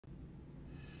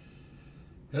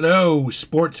Hello,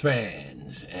 sports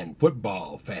fans and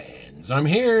football fans. I'm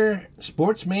here,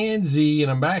 Sportsman Z, and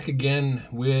I'm back again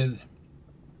with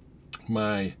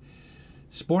my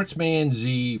Sportsman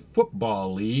Z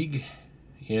Football League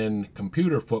in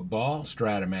computer football,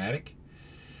 Strat-O-Matic.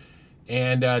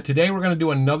 And today we're going to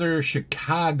do another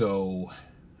Chicago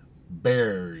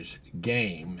Bears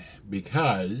game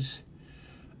because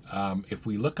if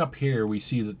we look up here, we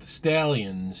see that the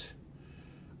Stallions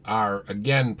are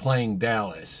again playing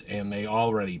Dallas, and they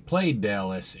already played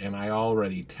Dallas, and I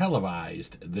already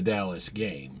televised the Dallas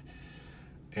game,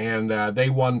 and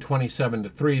they won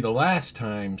 27-3 the last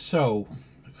time. So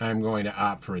I'm going to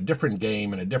opt for a different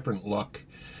game and a different look,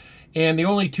 and the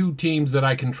only two teams that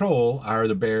I control are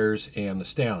the Bears and the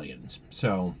Stallions.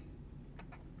 So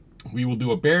we will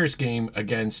do a Bears game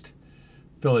against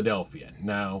Philadelphia.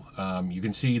 Now you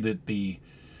can see that the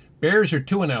Bears are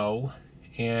 2-0,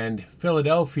 and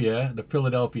Philadelphia, the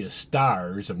Philadelphia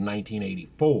Stars of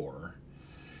 1984,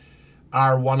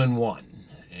 are 1-1.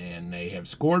 And they have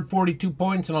scored 42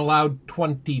 points and allowed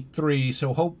 23,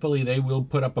 so hopefully they will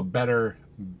put up a better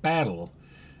battle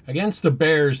against the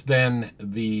Bears than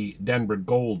the Denver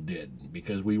Gold did,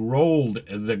 because we rolled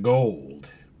the Gold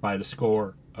by the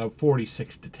score of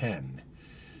 46-10.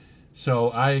 So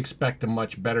I expect a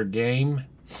much better game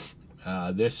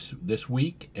this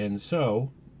week, and so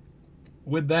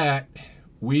with that,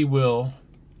 we will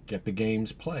get the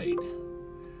games played.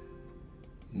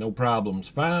 No problems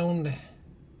found.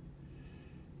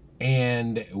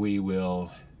 And we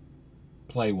will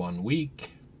play 1 week.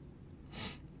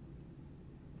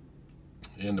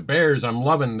 And the Bears, I'm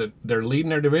loving that they're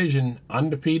leading their division,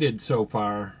 undefeated so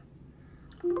far.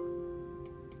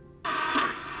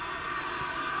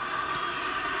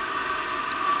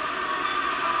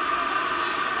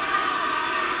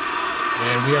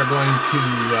 And we are going to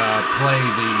play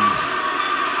the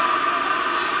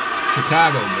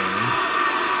Chicago game.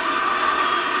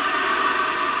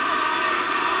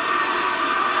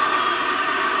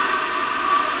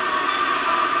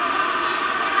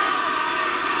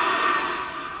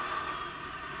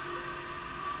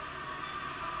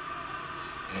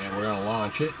 And we're going to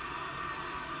launch it.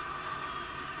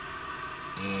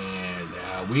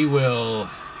 And we will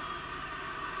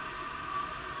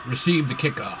receive the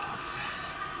kickoff.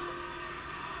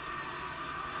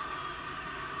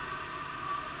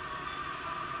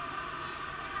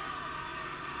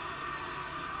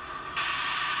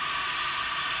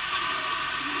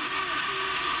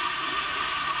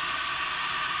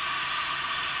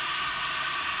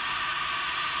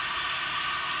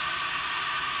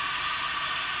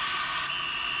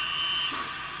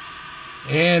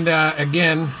 And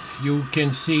again, you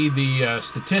can see the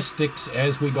statistics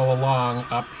as we go along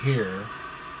up here,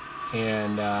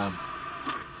 and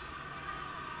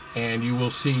you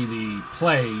will see the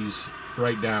plays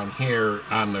right down here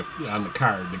on the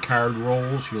card. The card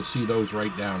rolls, you'll see those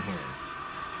right down here.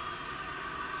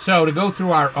 So to go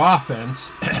through our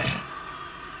offense,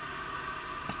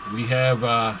 we have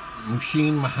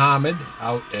Muhsin Muhammad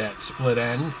out at split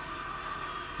end.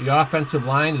 The offensive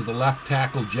line is the left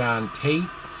tackle John Tate,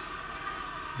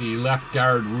 the left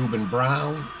guard Reuben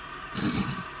Brown,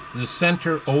 the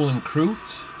center Olin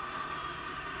Kreutz,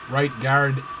 right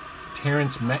guard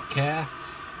Terrence Metcalf,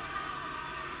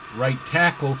 right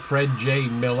tackle Fred J.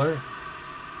 Miller.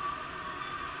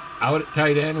 Out at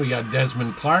tight end we got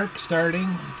Desmond Clark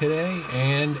starting today,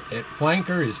 and at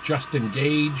flanker is Justin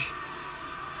Gage.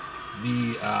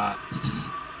 The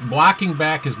blocking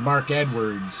back is Mark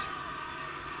Edwards.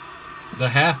 The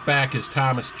halfback is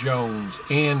Thomas Jones,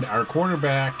 and our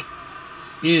quarterback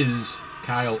is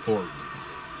Kyle Orton.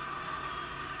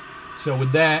 So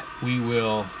with that, we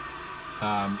will,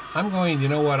 I'm going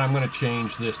to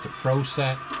change this to Pro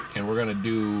Set, and we're going to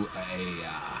do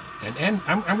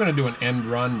I'm going to do an end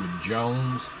run with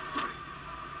Jones.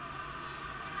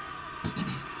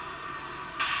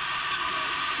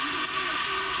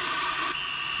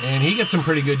 And he gets some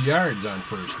pretty good yards on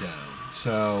first down.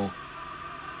 So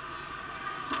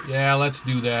yeah, let's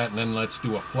do that, and then let's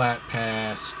do a flat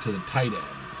pass to the tight end.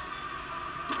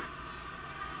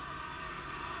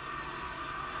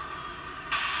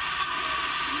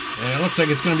 And it looks like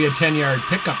it's going to be a 10-yard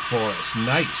pickup for us.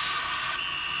 Nice.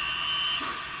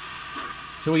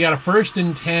 So we got a 1st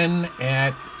and 10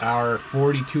 at our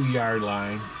 42-yard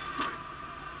line.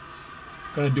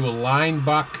 Going to do a line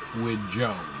buck with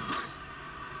Jones.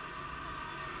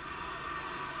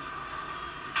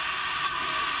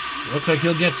 Looks like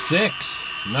he'll get 6.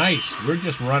 Nice. We're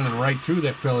just running right through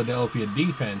that Philadelphia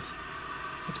defense.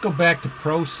 Let's go back to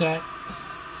Pro Set.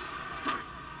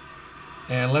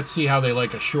 And let's see how they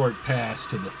like a short pass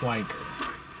to the flanker.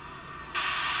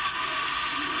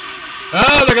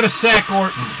 Oh, they're going to sack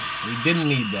Orton. We didn't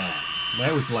need that.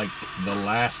 That was like the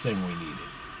last thing we needed.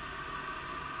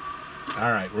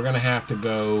 All right, we're going to have to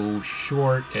go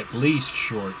short, at least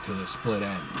short to the split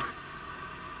end.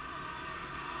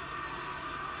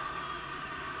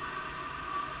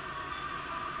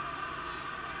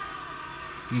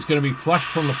 He's going to be flushed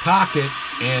from the pocket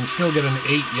and still get an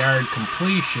 8-yard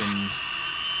completion.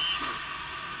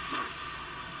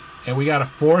 And we got a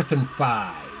 4th and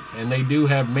 5. And they do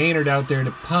have Maynard out there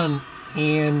to punt,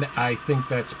 and I think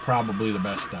that's probably the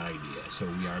best idea. So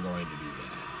we are going to do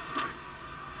that.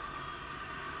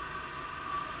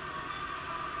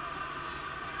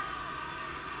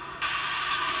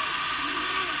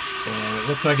 And it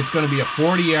looks like it's going to be a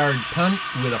 40-yard punt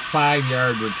with a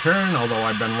 5-yard return, although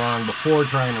I've been wrong before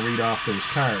trying to read off those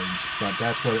cards, but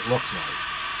that's what it looks like.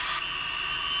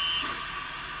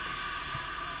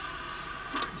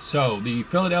 So the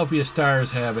Philadelphia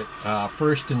Stars have it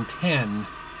 1st and 10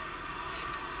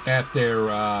 at their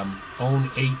own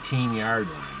 18-yard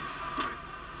line.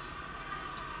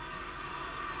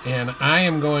 And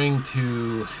I'm going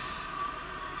to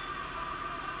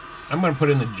put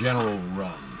in the general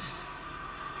run.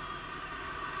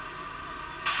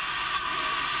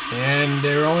 And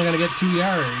they're only going to get 2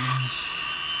 yards.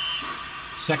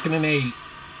 2nd and 8.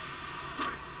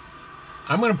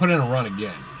 I'm going to put in a run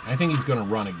again. I think he's going to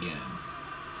run again.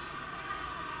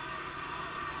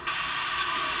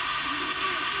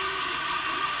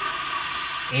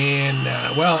 And,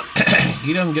 well,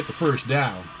 he doesn't get the first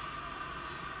down.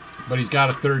 But he's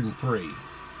got a 3rd and 3.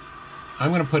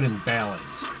 I'm going to put in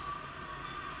balanced.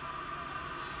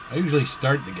 I usually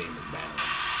start the game with balance.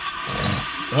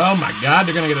 Oh, my God,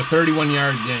 they're going to get a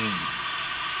 31-yard gain.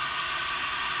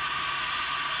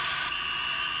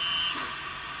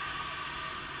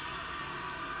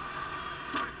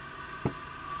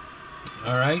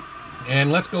 All right,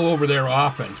 and let's go over their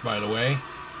offense, by the way.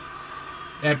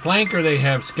 At flanker, they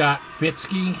have Scott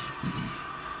Fitzke.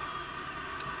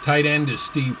 Tight end is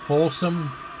Steve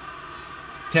Folsom.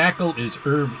 Tackle is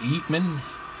Irv Eatman.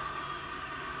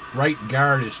 Right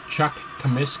guard is Chuck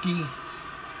Comiskey.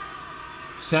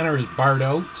 Center is Bart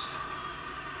Oates.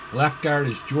 Left guard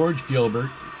is George Gilbert.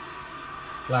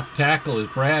 Left tackle is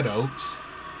Brad Oates.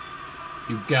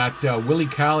 You've got Willie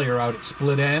Collier out at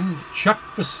split end. Chuck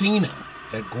Fusina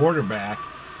at quarterback.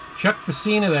 Chuck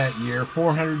Fusina that year,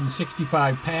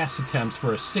 465 pass attempts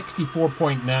for a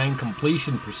 64.9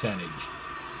 completion percentage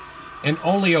and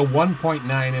only a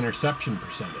 1.9 interception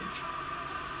percentage.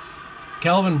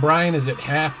 Kelvin Bryan is at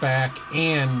halfback,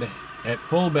 and at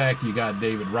fullback you got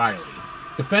David Riley.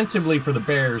 Defensively for the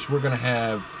Bears, we're going to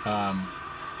have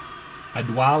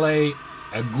Adwale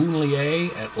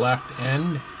Agunlie at left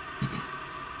end.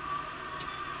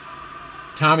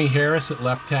 Tommy Harris at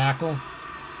left tackle.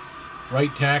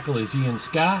 Right tackle is Ian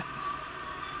Scott.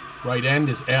 Right end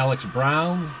is Alex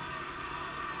Brown.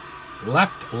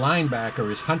 Left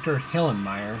linebacker is Hunter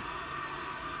Hillenmeyer.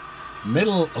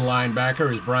 Middle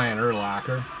linebacker is Brian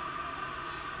Urlacher.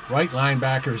 Right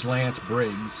linebacker is Lance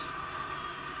Briggs.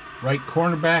 Right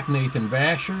cornerback, Nathan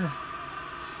Vasher.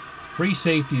 Free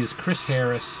safety is Chris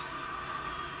Harris.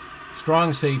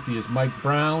 Strong safety is Mike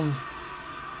Brown.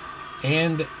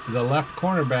 And the left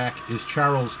cornerback is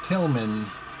Charles Tillman.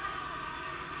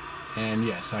 And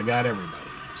yes, I got everybody.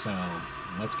 So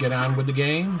let's get on with the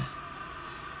game.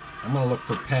 I'm going to look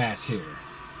for pass here.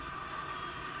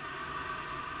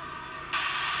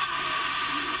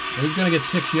 He's going to get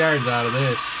 6 yards out of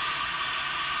this.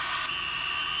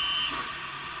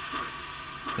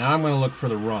 Now I'm going to look for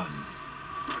the run.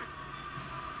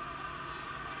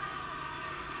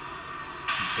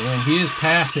 And he is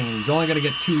passing, and he's only going to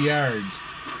get 2 yards.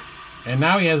 And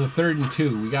now he has a 3rd and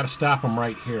 2. We got to stop him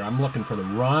right here. I'm looking for the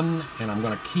run, and I'm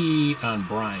going to key on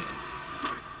Brian.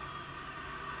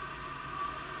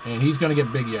 And he's going to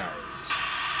get big yards.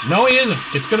 No, he isn't.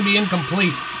 It's going to be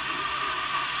incomplete.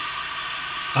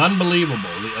 Unbelievable.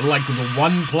 Like the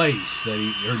one place that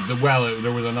he, well,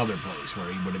 there was another place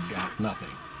where he would have got nothing.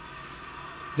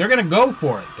 They're going to go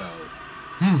for it, though.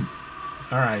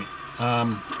 All right.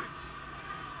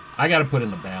 I got to put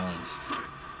in the balanced.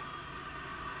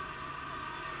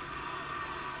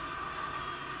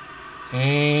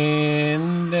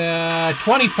 And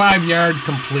 25-yard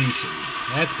completion.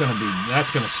 That's going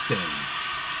to sting.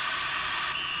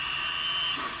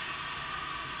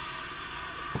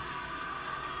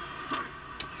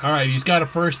 All right, he's got a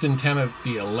 1st and 10 at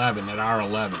the 11, at our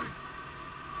 11.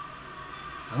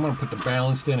 I'm going to put the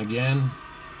balanced in again.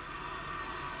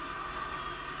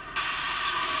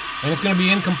 And it's going to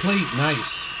be incomplete.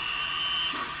 Nice.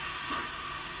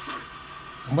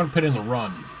 I'm going to put in the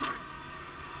run.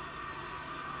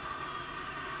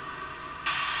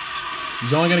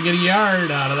 He's only going to get a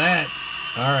yard out of that.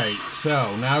 All right,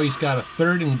 so now he's got a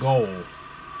 3rd and goal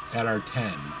at our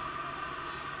 10.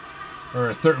 Or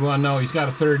a third, well, no, he's got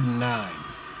a 3rd and 9.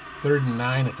 3rd and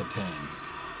 9 at the 10.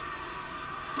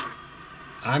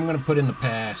 I'm going to put in the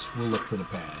pass. We'll look for the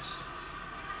pass.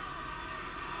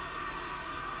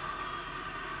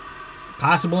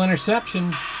 Possible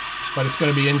interception, but it's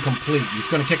going to be incomplete. He's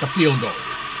going to kick a field goal,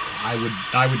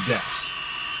 I would guess.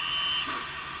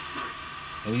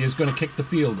 And he is going to kick the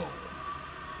field goal.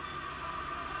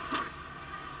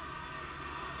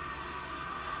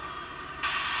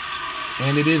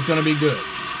 And it is going to be good.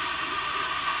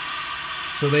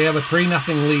 So they have a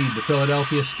 3-0 lead. The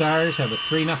Philadelphia Stars have a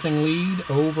 3-0 lead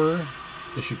over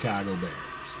the Chicago Bears.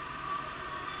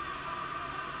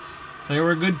 They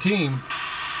were a good team.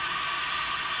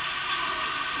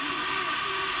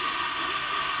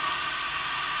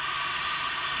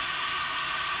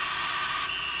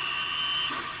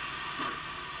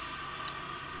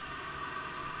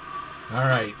 All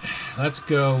right, let's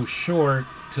go short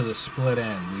to the split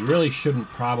end. We really shouldn't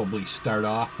probably start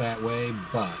off that way,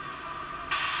 but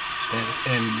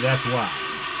and that's why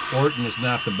Orton is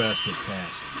not the best at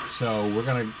passing. So we've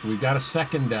got a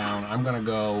 2nd down. I'm gonna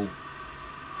go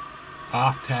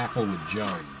off tackle with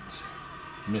Jones,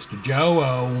 Mr.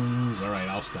 Jones. All right,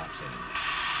 I'll stop saying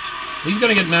that. He's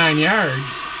gonna get 9 yards.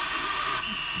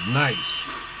 Nice.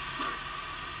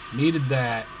 Needed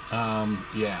that.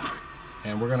 Yeah.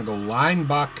 And we're going to go line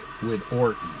buck with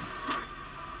Orton.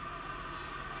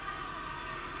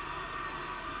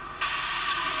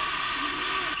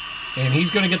 And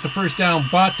he's going to get the 1st down,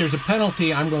 but there's a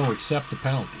penalty. I'm going to accept the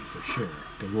penalty for sure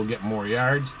because we'll get more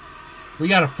yards. We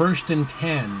got a 1st and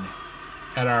 10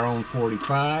 at our own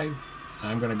 45.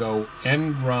 I'm going to go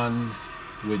end run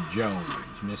with Jones.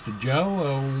 Mr.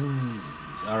 Jones.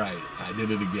 All right, I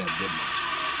did it again, didn't I?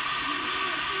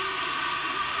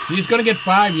 He's going to get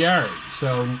 5 yards,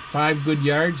 so 5 good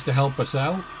yards to help us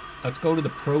out. Let's go to the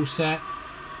pro set.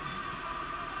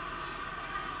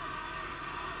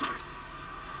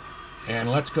 And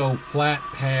let's go flat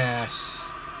pass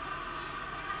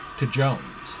to Jones.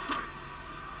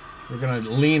 We're going to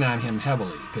lean on him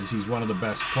heavily because he's one of the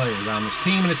best players on this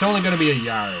team, and it's only going to be a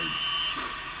yard.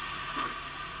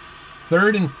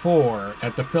 3rd and 4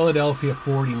 at the Philadelphia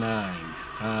 49.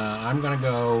 I'm going to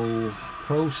go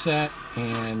pro set,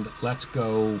 and let's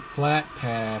go flat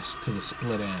pass to the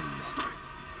split end.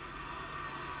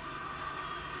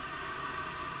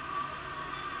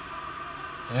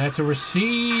 That's a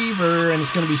receiver, and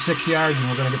it's going to be 6 yards, and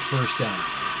we're going to get the 1st down.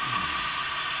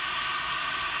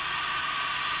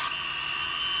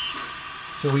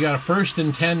 So we got a 1st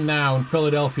and 10 now in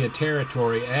Philadelphia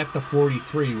territory at the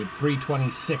 43 with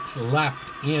 3:26 left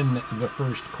in the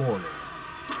 1st quarter.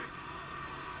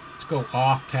 Let's go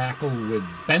off tackle with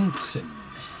Benson.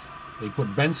 They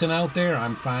put Benson out there.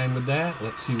 I'm fine with that.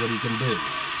 Let's see what he can do.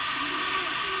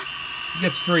 He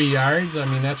gets 3 yards. I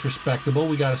mean, that's respectable.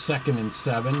 We got a 2nd and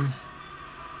 7.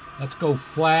 Let's go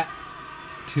flat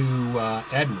to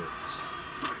Edwards.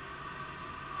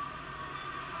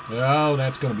 Oh,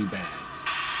 that's going to be bad.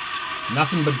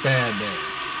 Nothing but bad there.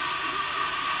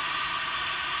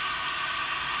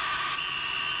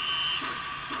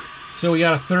 So we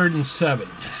got a 3rd and 7.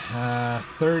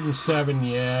 3rd and 7,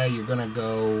 yeah, you're going to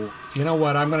go... You know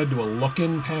what? I'm going to do a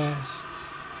look-in pass.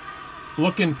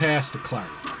 Look-in pass to Clark.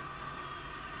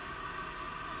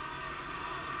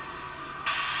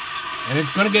 And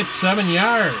it's going to get 7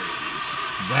 yards.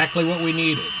 Exactly what we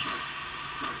needed.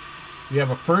 We have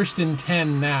a 1st and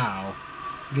 10 now.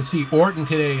 You can see Orton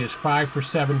today is 5 for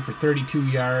 7 for 32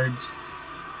 yards.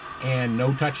 And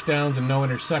no touchdowns and no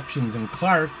interceptions. And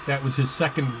Clark, that was his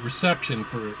 2nd reception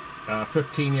for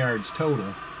 15 yards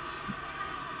total.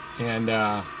 And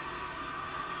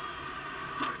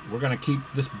we're going to keep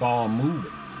this ball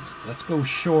moving. Let's go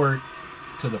short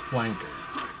to the flanker.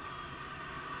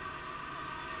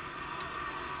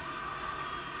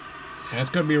 And it's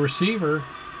going to be a receiver.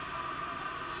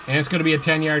 And it's going to be a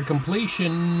 10-yard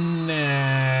completion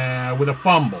with a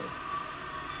fumble.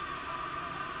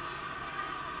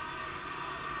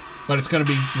 But it's going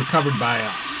to be recovered by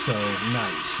us, so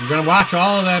nice. You're going to watch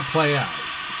all of that play out.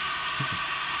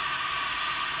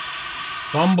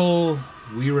 Fumble,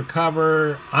 we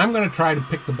recover. I'm going to try to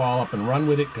pick the ball up and run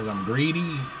with it because I'm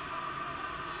greedy.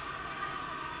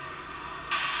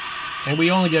 And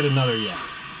we only get another yard.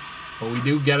 But we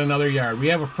do get another yard. We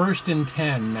have a 1st and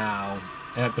 10 now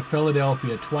at the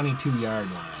Philadelphia 22-yard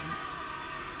line.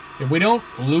 If we don't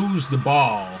lose the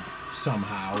ball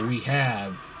somehow, we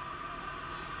have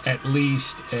at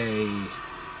least a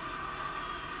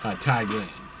tie game.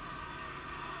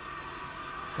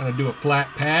 Gonna do a flat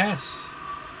pass.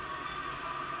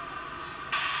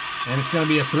 And it's going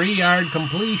to be a 3-yard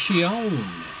completion.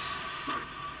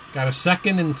 Got a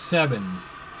 2nd and 7.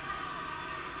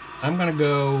 I'm going to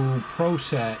go pro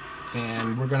set,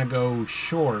 and we're going to go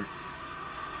short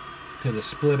to the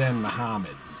split end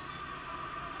Muhammad.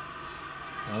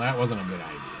 Well, that wasn't a good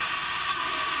idea.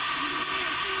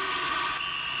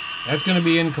 That's going to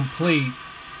be incomplete,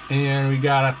 and we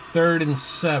got a 3rd and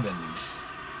 7.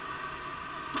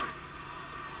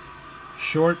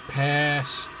 Short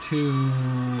pass to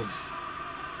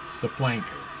the flanker.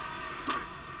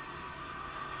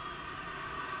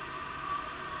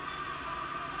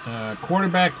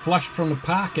 Quarterback flushed from the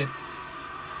pocket,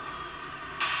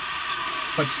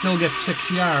 but still gets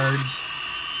 6 yards.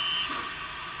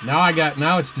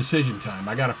 Now it's decision time.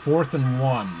 I got a 4th and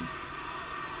 1.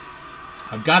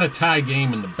 I've got a tie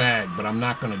game in the bag, but I'm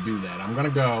not going to do that. I'm going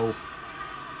to go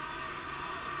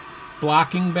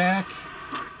blocking back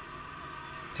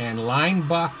and line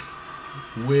buck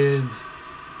with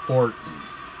Orton.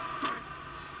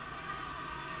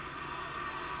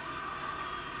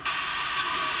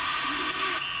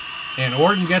 And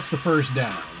Orton gets the first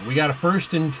down. We got a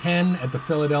 1st and 10 at the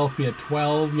Philadelphia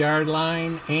 12-yard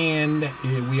line, and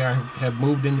we have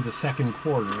moved into the second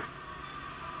quarter.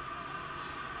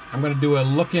 I'm going to do a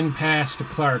look-in pass to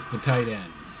Clark, the tight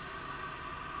end.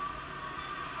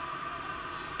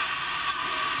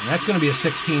 And that's going to be a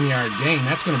 16-yard gain.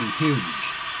 That's going to be huge.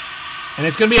 And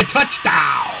it's going to be a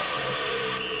touchdown.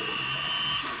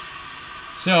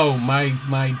 So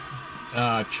my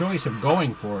choice of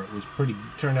going for it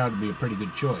turned out to be a pretty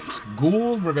good choice.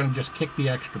 Gould, we're going to just kick the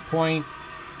extra point.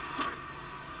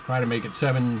 Try to make it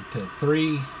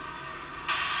 7-3.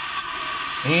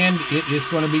 And it is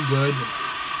going to be good.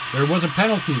 There was a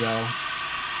penalty, though.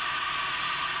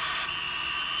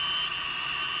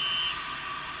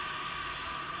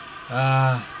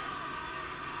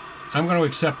 I'm going to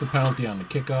accept the penalty on the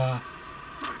kickoff.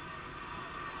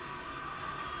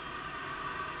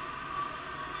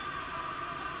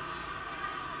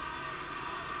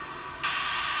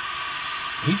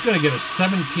 He's going to get a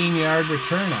 17-yard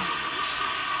return out of this.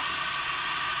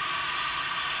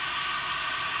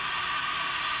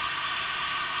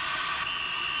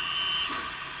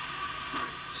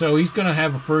 So he's going to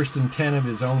have a 1st and 10 of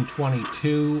his own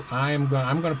 22. I'm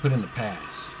going to put in the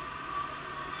pass.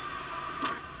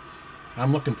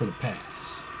 I'm looking for the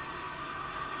pass.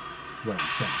 That's what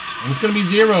I'm saying. And it's going to be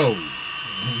 0.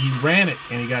 He ran it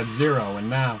and he got 0, and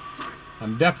now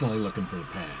I'm definitely looking for the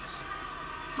pass.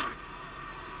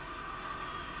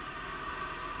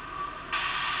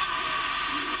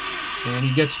 And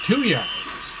he gets 2 yards.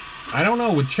 I don't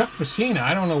know, with Chuck Fusina,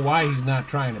 I don't know why he's not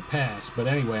trying to pass. But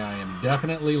anyway, I am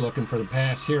definitely looking for the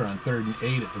pass here on 3rd and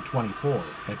 8 at the 24,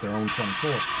 at their own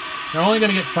 24. They're only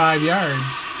going to get 5 yards.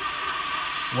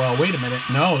 Well, wait a minute.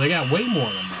 No, they got way more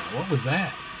than that. What was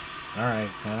that? All right,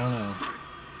 I don't know.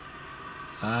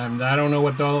 I don't know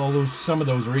what some of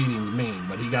those readings mean,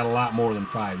 but he got a lot more than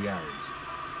 5 yards.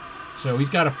 So he's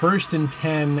got a 1st and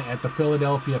 10 at the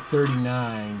Philadelphia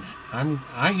 39.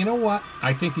 You know what?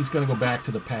 I think he's going to go back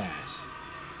to the pass.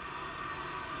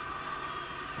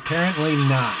 Apparently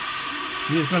not.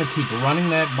 He is going to keep running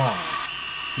that ball.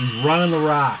 He's running the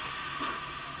rock.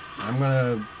 I'm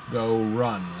going to go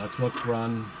run. Let's look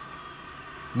run.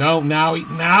 No, now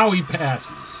he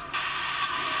passes.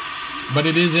 But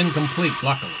it is incomplete,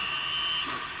 luckily.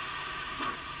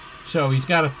 So he's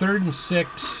got a 3rd and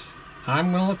 6.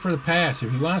 I'm going to look for the pass.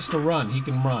 If he wants to run, he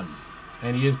can run.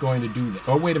 And he is going to do that.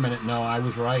 Oh, wait a minute. No, I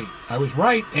was right. I was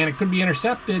right, and it could be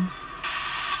intercepted.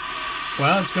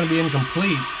 Well, it's going to be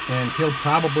incomplete, and he'll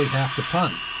probably have to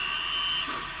punt.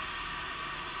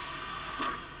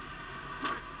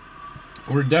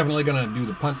 We're definitely going to do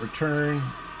the punt return.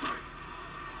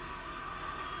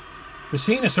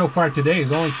 Fusina so far today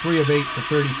is only 3 of 8 for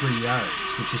 33 yards,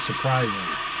 which is surprising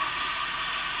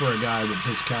for a guy with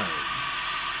his card.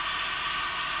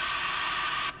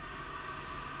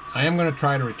 I am going to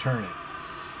try to return it.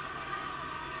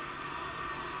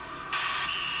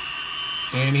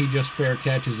 And he just fair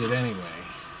catches it anyway.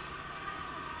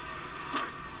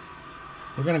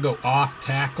 We're going to go off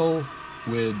tackle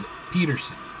with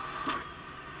Peterson.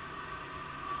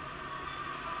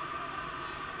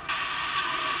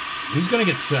 He's going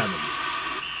to get 7.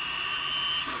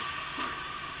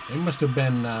 They must have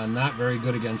been not very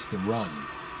good against the run.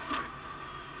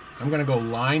 I'm going to go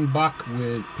line buck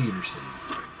with Peterson.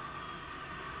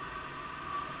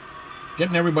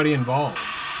 Getting everybody involved.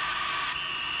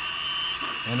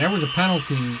 And there was a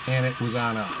penalty, and it was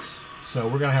on us. So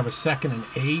we're going to have a 2nd and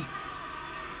 8.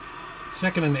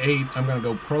 2nd and 8, I'm going to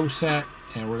go pro set,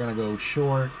 and we're going to go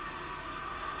short.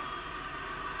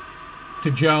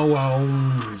 to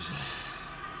Jones.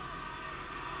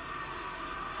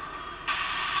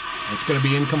 It's going to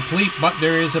be incomplete, but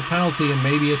there is a penalty, and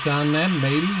maybe it's on them,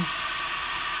 maybe.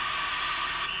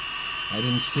 I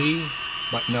didn't see,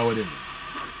 but no, it isn't.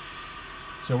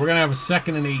 So we're going to have a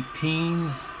 2nd and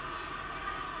 18.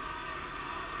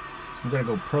 I'm going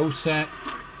to go pro set,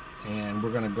 and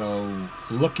we're going to go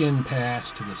look-in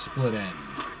pass to the split end.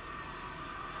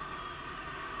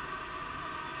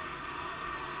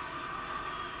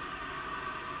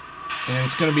 And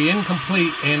it's going to be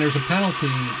incomplete, and there's a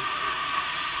penalty.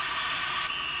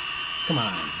 Come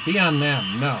on, be on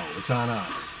them. No, it's on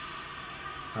us.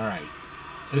 All right.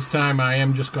 This time I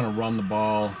am just going to run the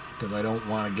ball because I don't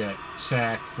want to get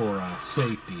sacked for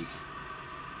safety.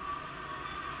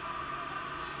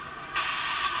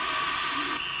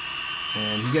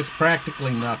 And he gets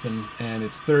practically nothing, and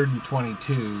it's 3rd and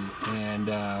 22. And,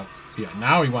 yeah,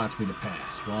 now he wants me to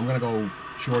pass. Well, I'm going to go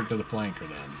short to the flanker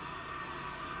then.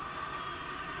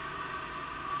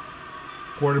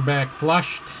 Quarterback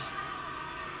flushed.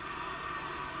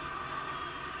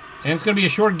 And it's going to be a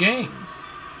short game.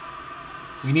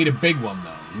 We need a big one,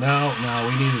 though. No,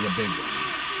 we needed a big one.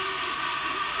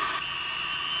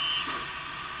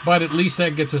 But at least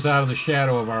that gets us out of the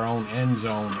shadow of our own end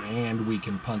zone, and we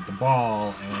can punt the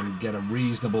ball and get a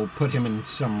reasonable, put him in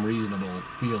some reasonable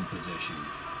field position.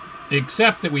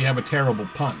 Except that we have a terrible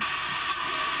punt.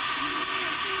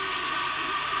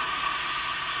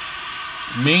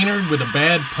 Maynard with a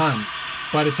bad punt,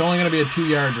 but it's only going to be a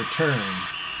 2-yard return.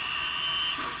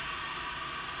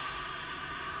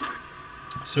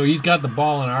 So he's got the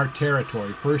ball in our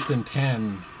territory, 1st and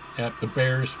 10 at the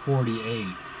Bears 48.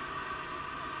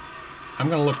 I'm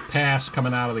going to look pass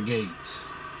coming out of the gates.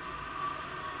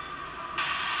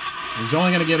 He's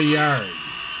only going to get a yard.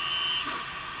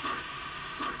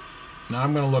 Now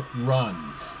I'm going to look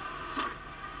run.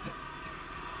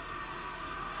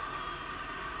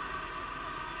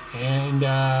 And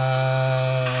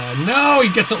no, he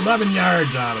gets 11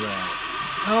 yards out of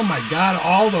that. Oh my God,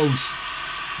 all those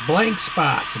blank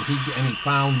spots, and he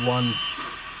found one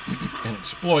and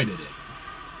exploited it.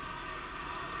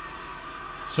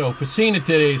 So Fusina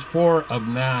today is 4 of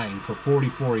 9 for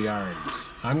 44 yards.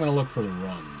 I'm going to look for the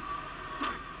run.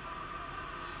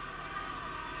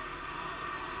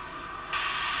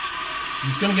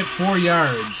 He's going to get 4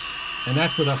 yards, and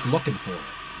that's with us looking for it.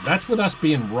 That's with us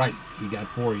being right. He got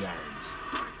 4 yards.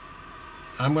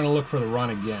 I'm going to look for the run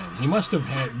again. He must have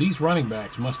had, these running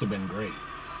backs must have been great.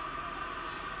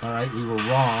 All right, we were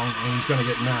wrong, and he's going to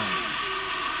get 9.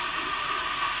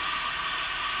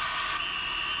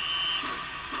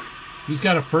 He's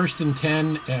got a 1st and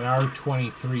 10 at our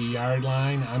 23-yard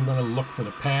line. I'm going to look for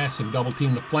the pass and double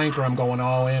team the flanker. I'm going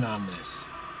all in on this.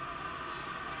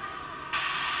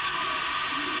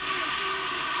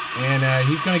 And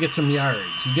he's going to get some yards.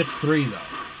 He gets 3, though.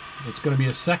 It's going to be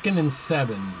a 2nd and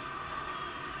 7.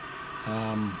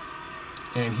 And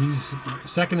he's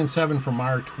 2nd and 7 from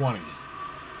our 20.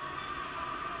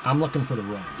 I'm looking for the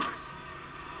run.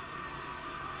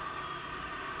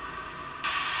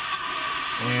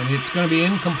 And it's going to be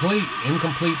incomplete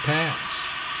pass.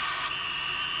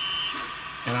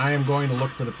 And I am going to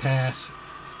look for the pass,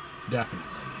 definitely.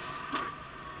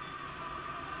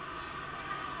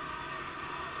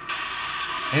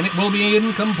 And it will be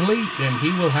incomplete, and he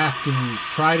will have to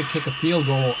try to kick a field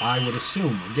goal, I would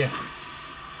assume, again.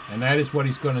 And that is what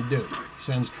he's going to do. He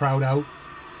sends Trout out.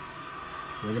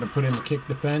 We're going to put in the kick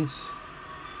defense.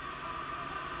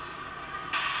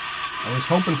 I was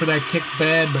hoping for that kick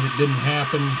bad, but it didn't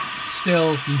happen.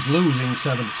 Still, he's losing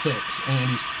 7-6, and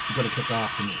he's going to kick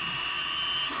off to me.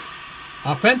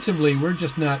 Offensively, we're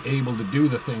just not able to do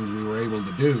the things we were able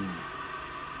to do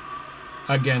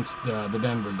against the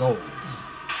Denver Gold.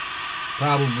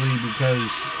 Probably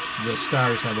because the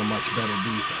Stars have a much better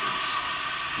defense.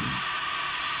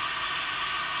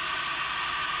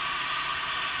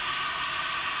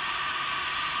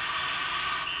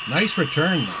 Nice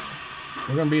return, though.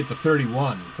 We're going to be at the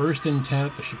 31. 1st and 10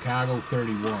 at the Chicago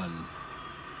 31.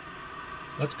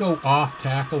 Let's go off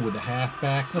tackle with the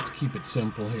halfback. Let's keep it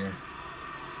simple here.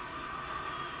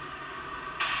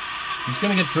 He's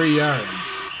going to get 3 yards.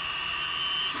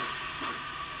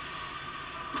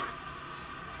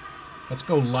 Let's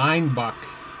go line buck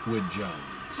with Jones.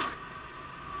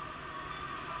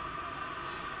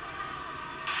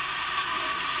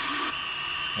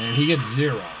 And he gets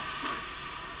 0.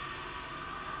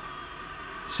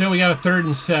 So we got a 3rd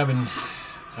and 7.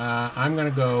 I'm going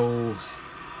to go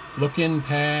look in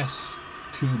pass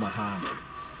to Muhammad.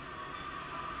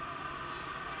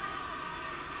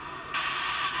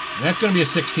 And that's going to be a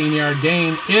 16-yard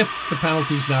gain if the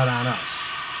penalty's not on us.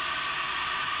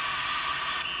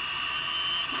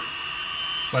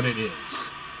 but it is.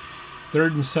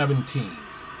 3rd and 17.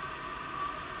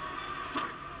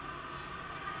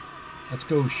 Let's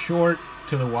go short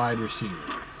to the wide receiver.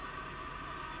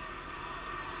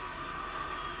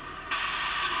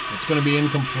 It's going to be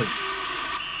incomplete.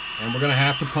 And we're going to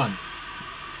have to punt.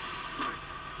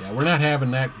 Yeah, we're not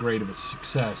having that great of a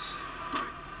success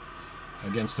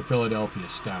against the Philadelphia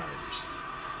Stars.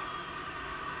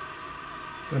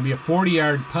 Going to be a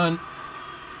 40-yard punt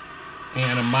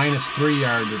and a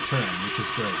 -3-yard return, which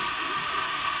is great.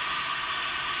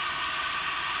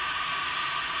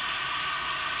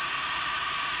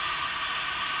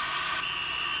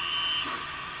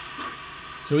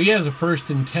 So he has a 1st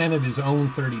and 10 at his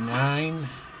own 39.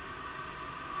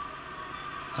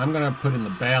 I'm going to put in the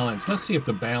balance. Let's see if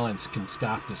the balance can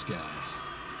stop this guy.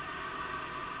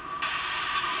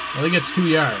 Well, he gets 2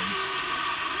 yards.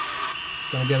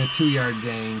 He's going to get a 2-yard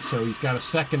gain, so he's got a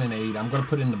 2nd and 8. I'm going to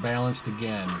put in the balanced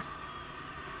again.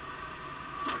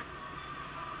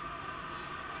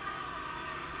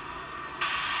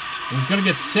 And he's going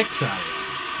to get 6 out of it.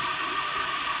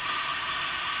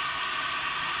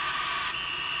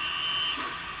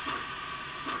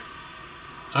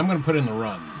 I'm going to put in the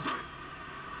run.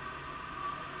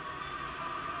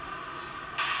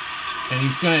 And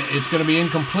it's going to be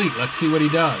incomplete. Let's see what he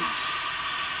does.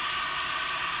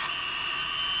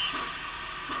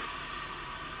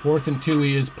 4th and 2,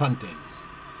 he is punting.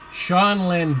 Sean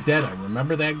Landetta,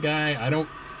 remember that guy? I don't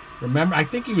remember. I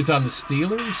think he was on the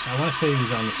Steelers. I want to say he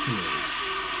was on the Steelers.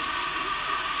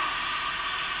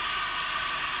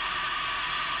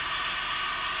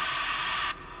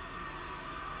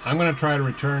 I'm going to try to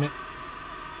return it.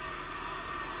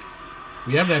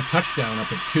 We have that touchdown up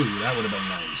at 2. That would have been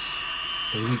nice.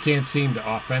 Because we can't seem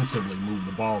to offensively move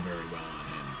the ball very well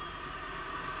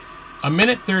on him.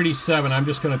 1:37. I'm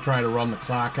just going to try to run the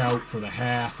clock out for the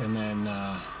half and then,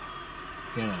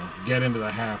 get into the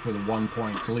half with a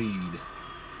 1-point lead.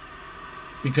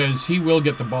 Because he will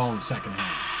get the ball in the second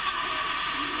half.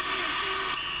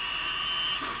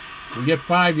 We get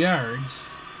 5 yards.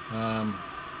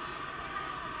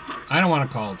 I don't want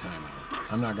to call a timeout.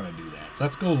 I'm not going to do that.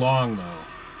 Let's go long, though.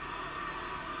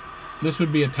 This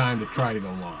would be a time to try to go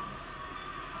long.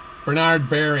 Bernard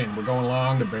Berrien. We're going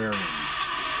long to Berrien.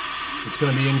 It's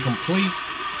going to be incomplete.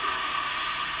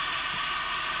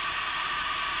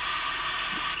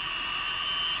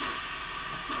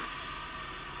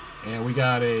 And we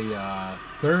got a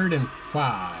 3rd and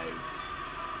 5.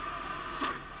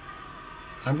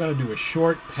 I'm going to do a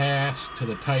short pass to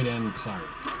the tight end, Clark.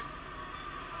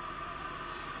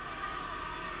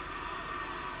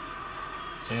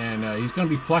 And he's going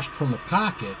to be flushed from the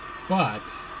pocket, but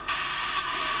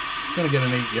he's going to get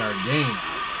an 8-yard gain out of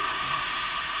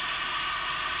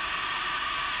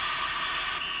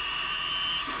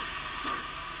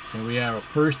it. And we have a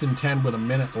 1st and 10 with a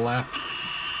minute left.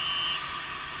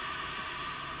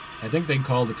 I think they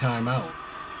called a timeout.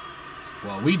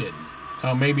 Well, we didn't.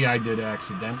 Oh, maybe I did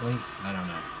accidentally. I don't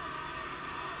know.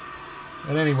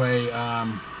 But anyway,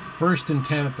 1st and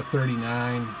 10 at the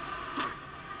 39.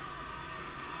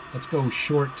 Let's go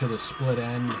short to the split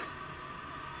end.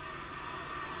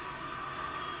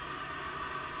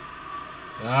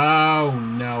 Oh,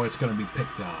 no, it's going to be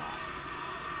picked off.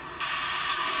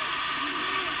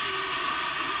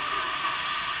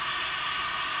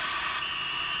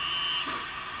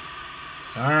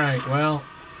 All right, well,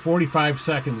 45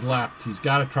 seconds left. He's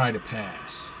got to try to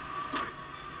pass.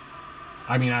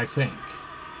 I think.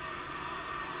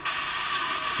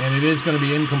 And it is going to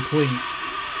be incomplete.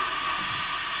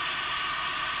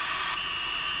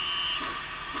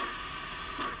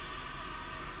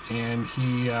 And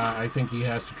I think he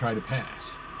has to try to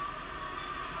pass.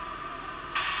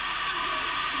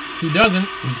 If he doesn't,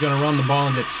 he's going to run the ball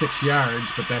and get 6 yards,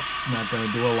 but that's not going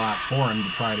to do a lot for him to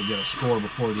try to get a score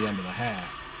before the end of the half.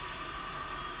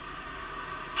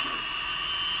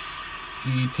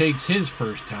 He takes his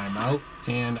first time out,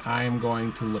 and I am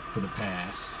going to look for the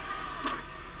pass.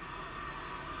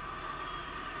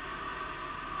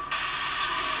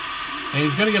 And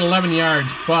he's going to get 11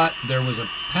 yards, but there was a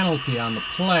penalty on the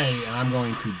play, and I'm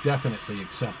going to definitely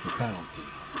accept the penalty.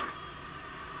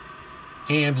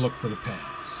 And look for the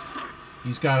pass.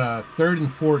 He's got a 3rd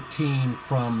and 14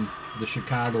 from the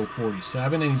Chicago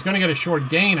 47, and he's going to get a short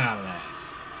gain out of that.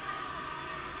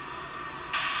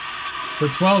 For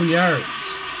 12 yards.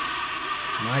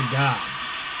 My God.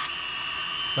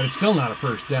 But it's still not a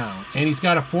first down. And he's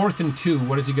got a 4th and 2.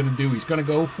 What is he going to do? He's going to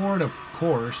go for it, of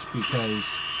course, because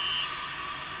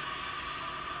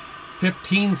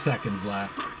 15 seconds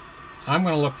left. I'm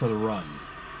going to look for the run.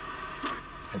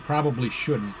 I probably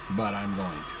shouldn't, but I'm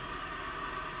going to.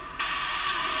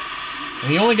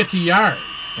 And he only gets a yard,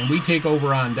 and we take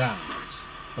over on downs.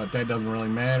 But that doesn't really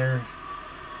matter.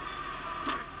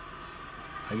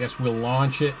 I guess we'll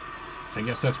launch it. I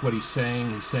guess that's what he's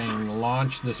saying. He's saying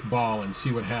launch this ball and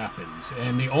see what happens.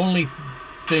 And the only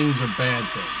things are bad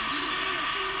things.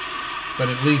 But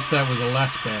at least that was a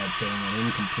less bad thing, an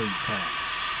incomplete pass.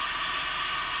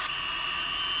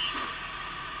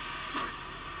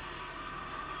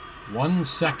 One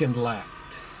second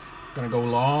left. Gonna go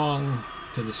long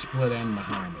to the split end,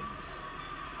 Muhammad.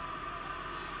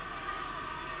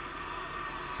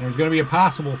 There's gonna be a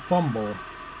possible fumble.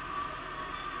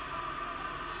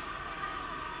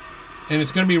 And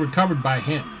it's going to be recovered by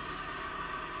him.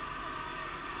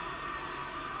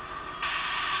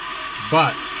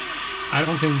 But I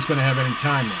don't think he's going to have any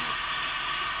time left.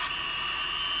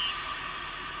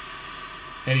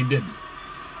 And he didn't.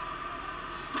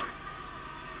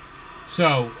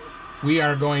 So we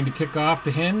are going to kick off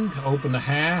to him to open the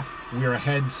half. We are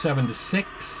ahead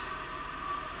 7-6.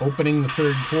 Opening the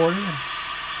third quarter.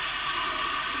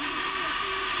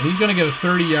 And he's going to get a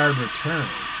 30-yard return.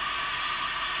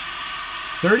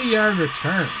 30-yard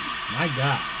return. My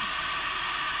God.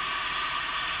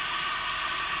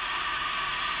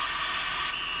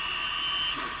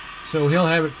 So he'll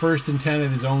have it 1st and 10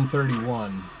 at his own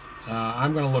 31.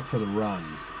 I'm going to look for the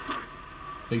run.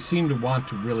 They seem to want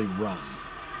to really run.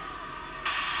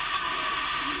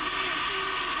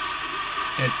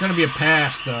 And it's going to be a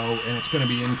pass, though, and it's going to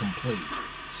be incomplete.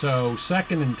 So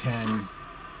 2nd and 10.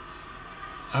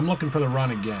 I'm looking for the run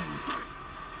again.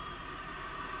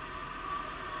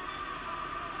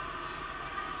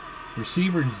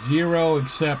 Receiver 0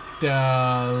 except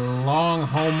long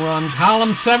home run.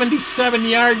 Column 77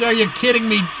 yards. Are you kidding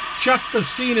me? Chuck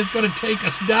Fusina is going to take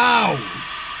us down.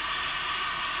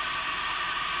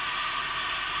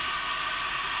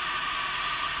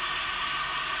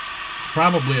 It's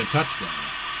probably a touchdown.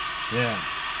 Yeah.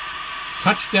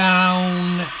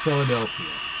 Touchdown, Philadelphia.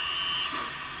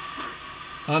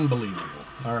 Unbelievable.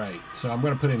 All right, so I'm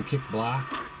going to put in kick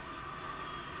block.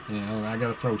 You know, I got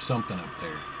to throw something up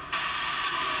there.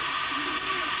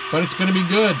 But it's going to be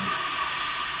good.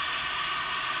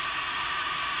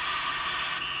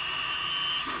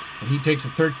 And he takes a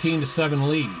 13-7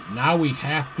 lead. Now we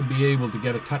have to be able to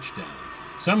get a touchdown.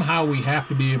 Somehow we have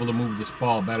to be able to move this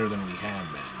ball better than we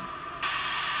have been.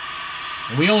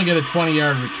 And we only get a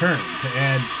 20-yard return to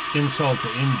add insult to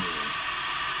injury.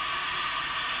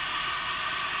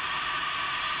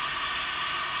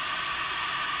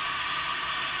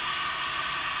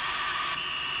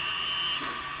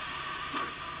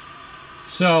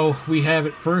 So we have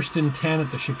it 1st and 10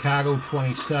 at the Chicago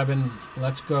 27.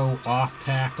 Let's go off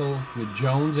tackle with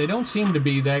Jones. They don't seem to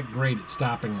be that great at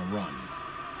stopping the run.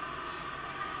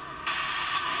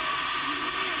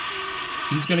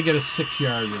 He's going to get a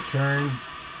 6-yard return.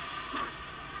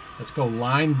 Let's go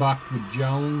line buck with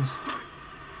Jones.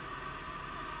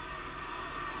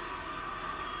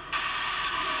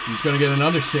 He's going to get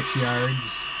another 6 yards.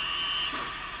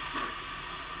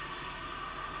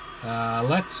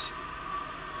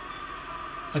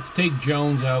 Let's take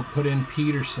Jones out, put in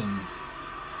Peterson,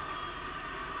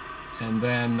 and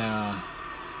then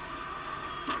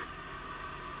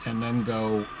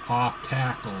go off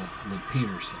tackle with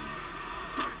Peterson.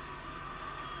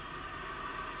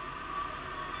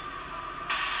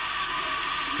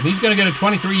 And he's going to get a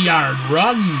 23-yard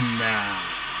run.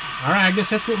 All right, I guess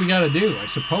that's what we got to do. I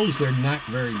suppose they're not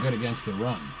very good against the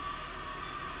run.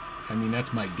 I mean,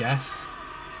 that's my guess.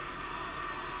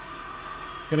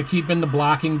 Going to keep in the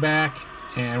blocking back,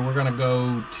 and we're going to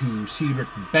go to Cedric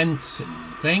Benson.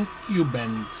 Thank you,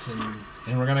 Benson.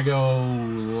 And we're going to go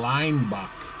line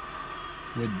buck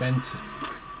with Benson.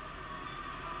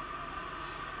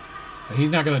 But he's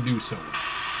not going to do so well.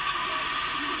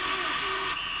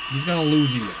 He's going to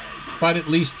lose a yard. But at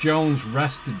least Jones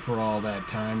rested for all that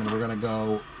time, and we're going to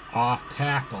go off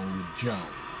tackle with Jones.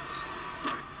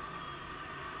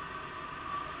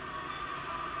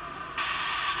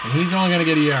 And he's only going to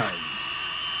get a yard.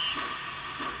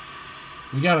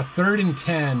 We got a 3rd and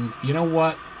 10. You know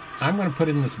what? I'm going to put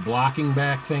in this blocking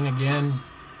back thing again.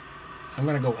 I'm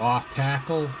going to go off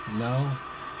tackle. No.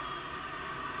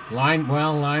 Line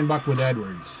buck with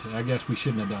Edwards. I guess we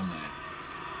shouldn't have done that.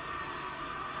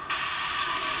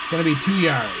 It's going to be 2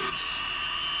 yards.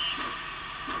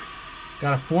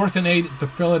 Got a 4th and 8 at the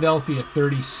Philadelphia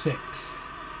 36.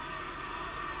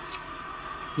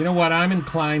 You know what? I'm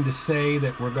inclined to say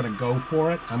that we're going to go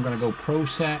for it. I'm going to go pro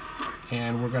set,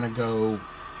 and we're going to go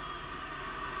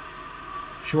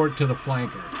short to the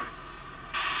flanker.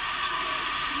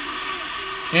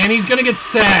 And he's going to get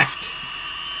sacked.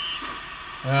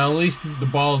 At least the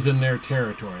ball's in their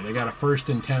territory. They got a 1st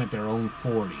and 10 at their own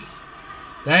 40.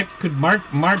 That could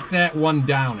mark that one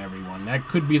down, everyone. That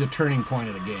could be the turning point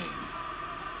of the game.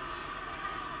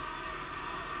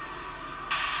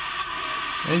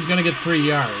 And he's going to get 3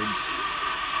 yards.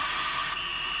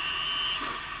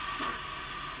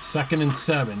 2nd and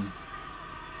 7.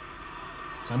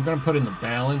 I'm going to put in the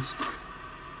balanced.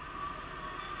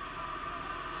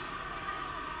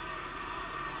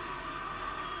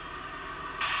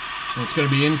 And it's going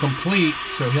to be incomplete,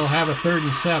 so he'll have a 3rd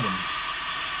and 7.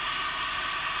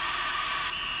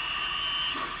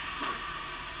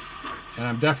 And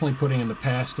I'm definitely putting in the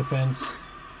pass defense.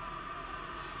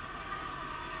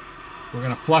 We're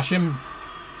going to flush him.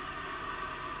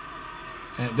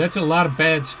 And that's a lot of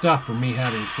bad stuff for me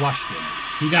having flushed him.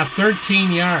 He got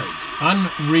 13 yards.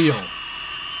 Unreal.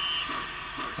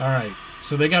 All right.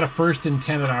 So they got a 1st and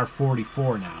 10 at our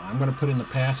 44 now. I'm going to put in the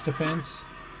pass defense.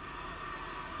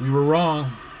 We were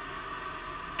wrong.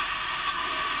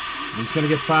 He's going to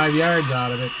get 5 yards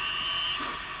out of it.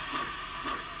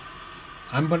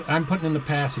 I'm putting in the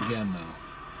pass again, though.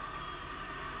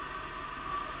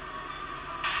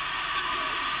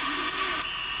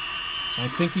 I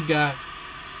think he got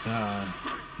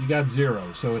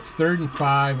 0, so it's 3rd and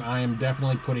 5. I am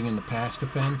definitely putting in the pass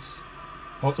defense.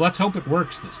 Well, let's hope it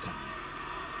works this time.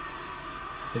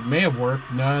 It may have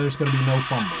worked. No, there's going to be no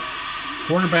fumble.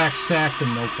 Quarterback sacked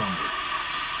and no fumble.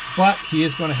 But he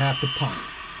is going to have to punt.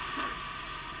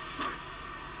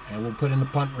 And we'll put in the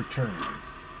punt return.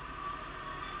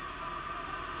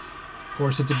 Of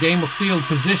course, it's a game of field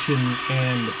position,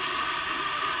 and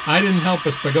I didn't help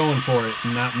us by going for it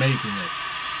and not making it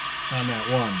on that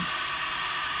one.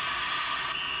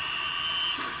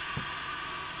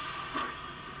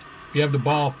 We have the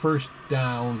ball 1st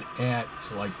down at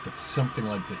something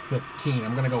like the 15.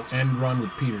 I'm going to go end run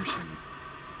with Peterson.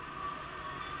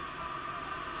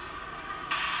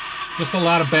 Just a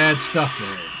lot of bad stuff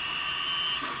there.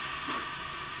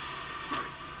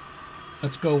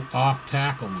 Let's go off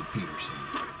tackle with Peterson.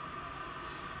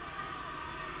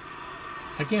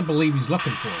 I can't believe he's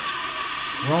looking for it.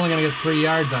 We're only going to get 3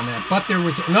 yards on that. But there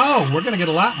was... No, we're going to get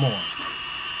a lot more.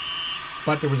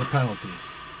 But there was a penalty.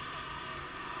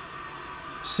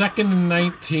 2nd and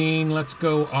 19. Let's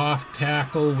go off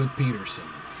tackle with Peterson.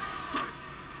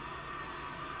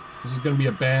 This is going to be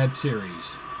a bad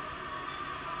series.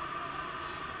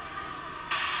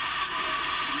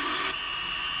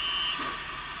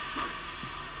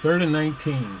 Third and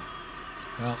 19.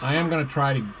 Well, I am going to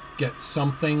try to get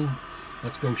something.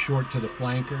 Let's go short to the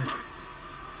flanker.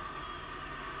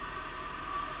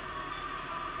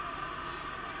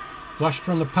 Flushed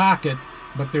from the pocket,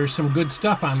 but there's some good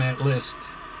stuff on that list.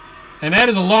 And that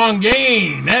is a long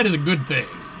gain. That is a good thing.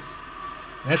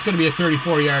 That's going to be a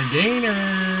 34-yard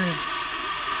gainer.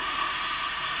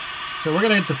 So we're going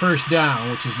to hit the 1st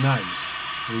down, which is nice.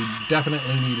 We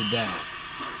definitely needed that.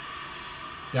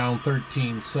 Down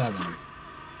 13-7.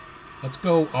 Let's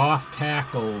go off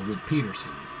tackle with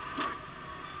Peterson.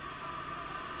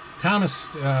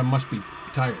 Thomas must be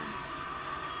tired.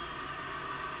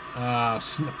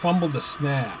 Fumbled the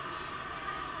snap.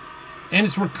 And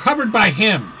it's recovered by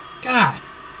him. God.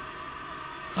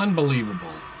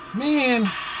 Unbelievable. Man.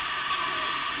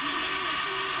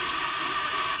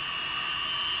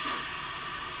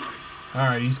 All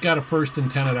right, he's got a 1st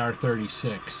and 10 at our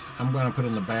 36. I'm going to put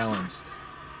in the balanced.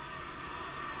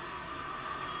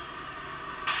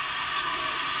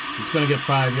 He's going to get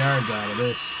 5 yards out of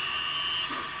this.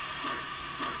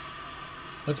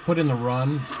 Let's put in the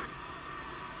run.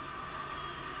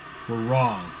 We're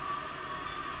wrong.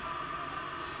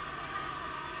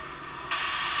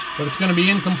 But it's going to be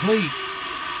incomplete.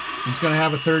 He's going to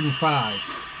have a 3rd and 5.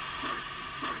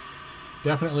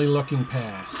 Definitely looking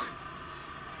pass.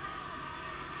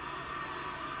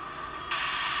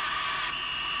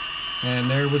 And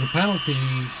there was a penalty.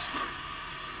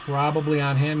 Probably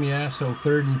on him, yeah. So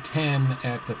 3rd and 10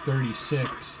 at the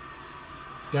 36.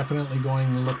 Definitely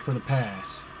going to look for the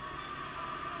pass.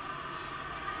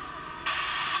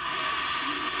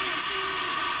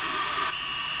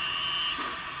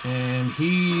 And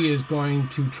he is going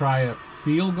to try a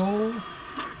field goal.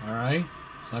 All right.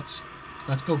 Let's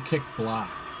go kick block.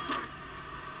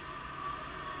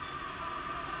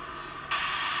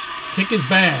 Kick is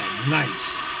bad.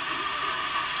 Nice.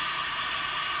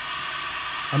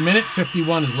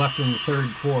 1:51 is left in the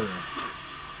 3rd quarter.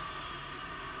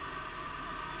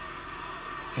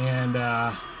 And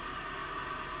I'm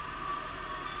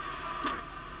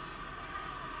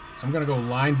going to go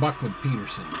line buck with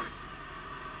Peterson.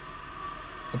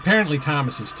 Apparently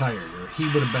Thomas is tired, or he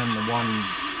would have been the one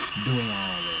doing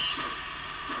all of this.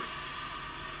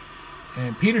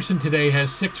 And Peterson today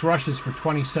has 6 rushes for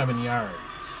 27 yards,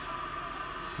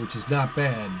 which is not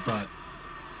bad, but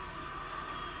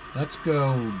let's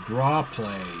go draw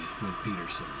play with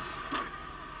Peterson.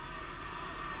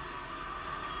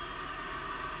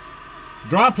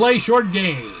 Draw play, short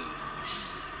game.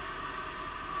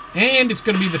 And it's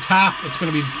going to be the top. It's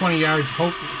going to be 20 yards.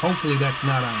 Hopefully that's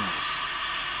not on us.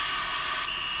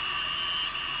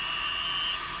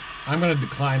 I'm going to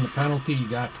decline the penalty. You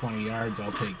got 20 yards.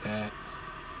 I'll take that.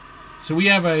 So we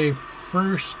have a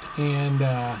first and,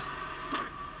 let's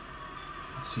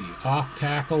see, off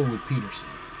tackle with Peterson.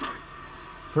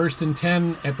 First and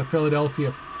 10 at the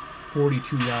Philadelphia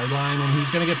 42-yard line, and he's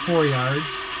going to get 4 yards.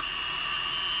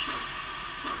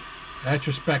 That's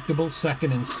respectable.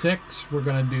 Second and 6. We're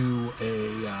going to do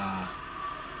a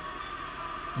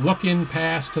look-in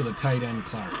pass to the tight end,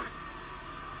 Clark.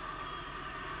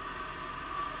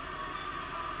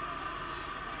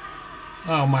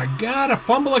 Oh my God, a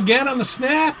fumble again on the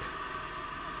snap?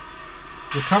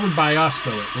 Recovered by us,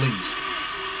 though, at least.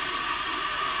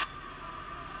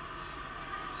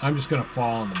 I'm just going to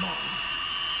fall on the ball.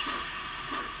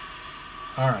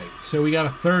 All right, so we got a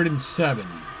 3rd and 7.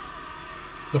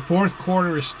 The fourth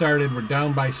quarter has started. We're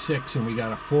down by 6, and we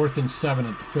got a 4th and 7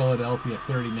 at the Philadelphia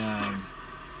 39.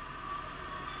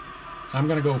 I'm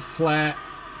going to go flat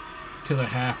to the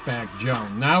halfback,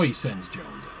 Jones. Now he sends Jones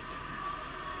out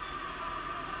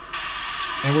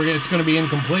there. And it's going to be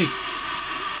incomplete.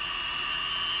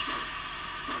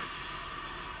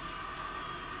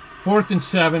 Fourth and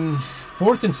 7.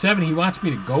 4th and 7, he wants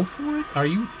me to go for it? Are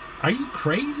you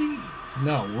crazy?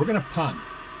 No, we're going to punt.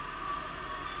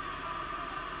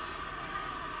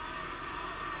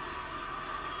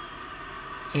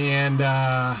 And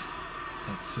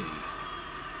let's see.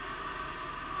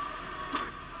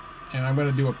 And I'm going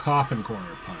to do a coffin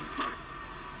corner punt.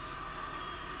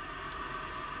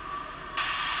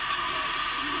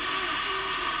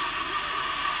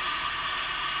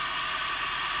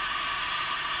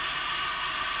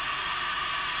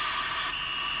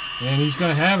 And he's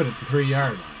going to have it at the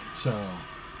 3-yard line. So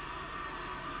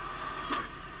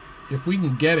if we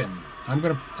can get him, I'm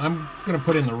gonna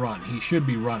put in the run. He should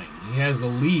be running. He has the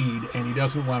lead, and he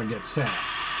doesn't want to get sacked.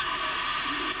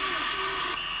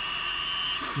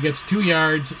 He gets 2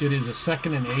 yards. It is a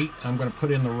 2nd and 8. I'm going to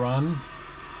put in the run.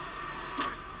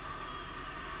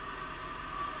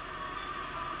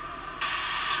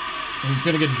 And he's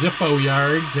going to get Zippo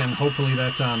yards, and hopefully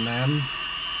that's on them.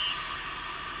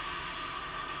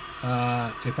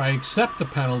 If I accept the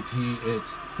penalty,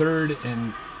 it's 3rd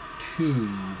and 2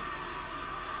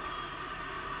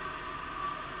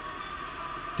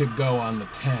 to go on the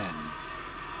 10.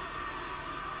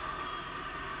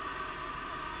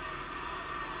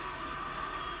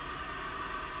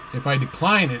 If I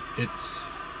decline it, it's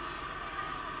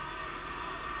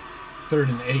 3rd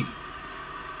and 8.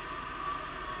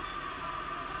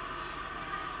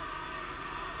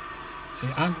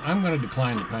 I'm going to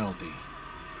decline the penalty.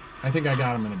 I think I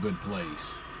got him in a good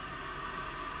place.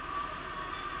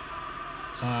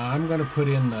 I'm going to put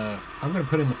in the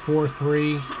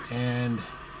 4-3 and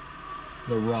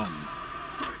the run.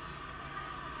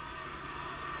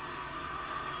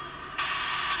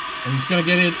 And he's going to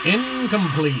get it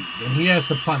incomplete, and he has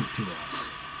to punt to us.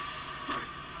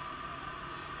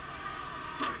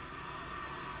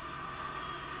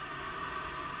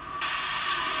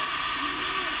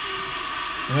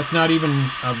 And that's not even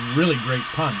a really great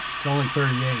punt. It's only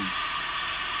 38.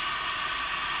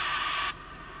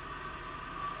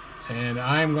 And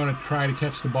I'm going to try to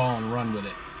catch the ball and run with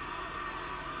it.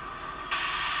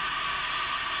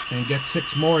 And get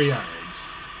 6 more yards.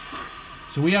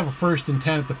 So we have a 1st and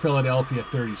 10 at the Philadelphia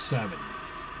 37.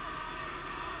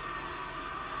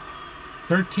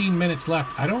 13 minutes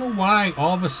left. I don't know why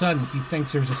all of a sudden he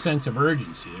thinks there's a sense of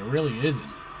urgency. There really isn't.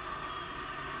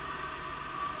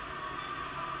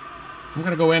 I'm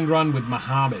going to go end run with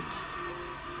Muhammad.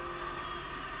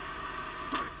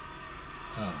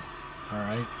 Oh, all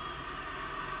right.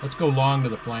 Let's go long to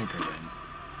the flanker then.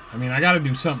 I mean, I got to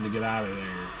do something to get out of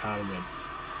there, out of it.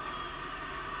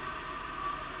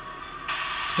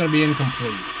 It's going to be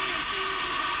incomplete.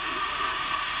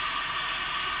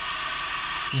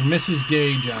 He misses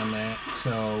gauge on that,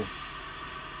 so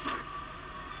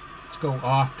let's go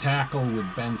off tackle with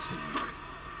Benson.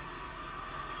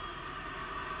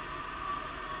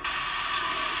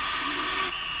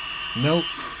 Nope.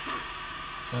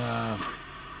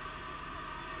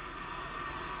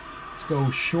 Let's go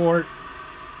short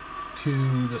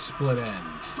to the split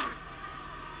end.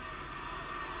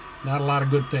 Not a lot of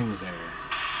good things there.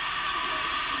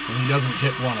 And he doesn't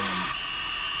hit one of them.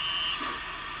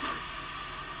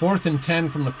 4th and 10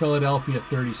 from the Philadelphia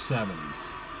 37.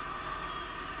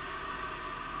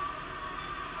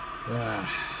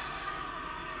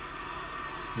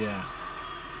 Yeah.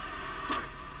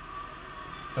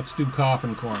 Let's do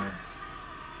coffin corner.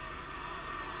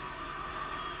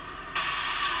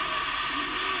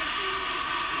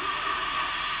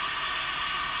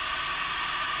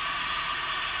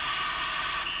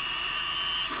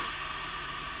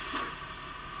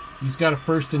 He's got a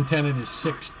 1st and 10 at his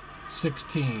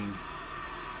 16.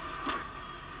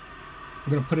 I'm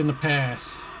going to put in the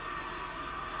pass.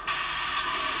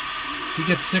 He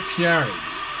gets 6 yards.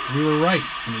 We were right,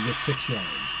 and he gets 6 yards.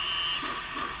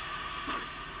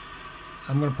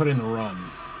 I'm going to put in the run.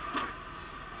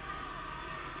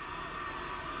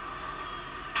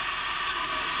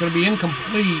 It's going to be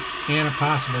incomplete and a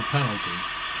possible penalty.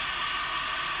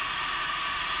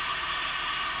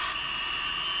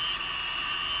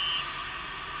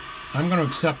 I'm going to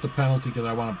accept the penalty because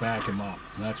I want to back him up.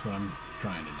 And that's what I'm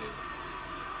trying to do.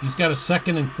 He's got a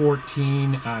 2nd and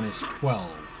 14 on his 12.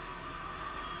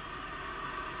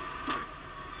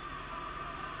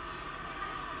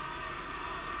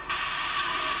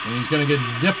 And he's going to get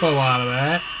Zippo out of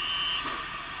that.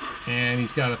 And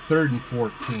he's got a 3rd and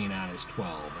 14 on his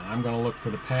 12. And I'm going to look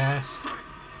for the pass.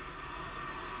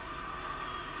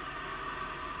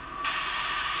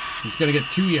 He's going to get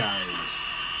 2 yards.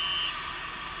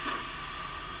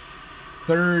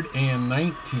 3rd and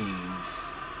 19.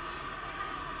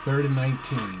 3rd and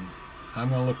 19. I'm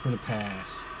going to look for the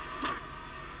pass.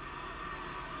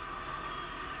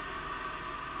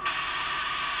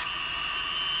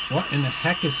 What in the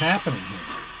heck is happening here?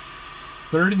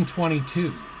 3rd and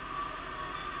 22.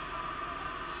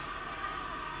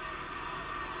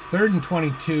 3rd and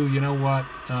 22, you know what?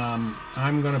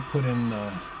 I'm going to put in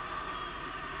the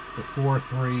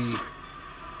 4-3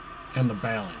 and the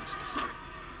balanced.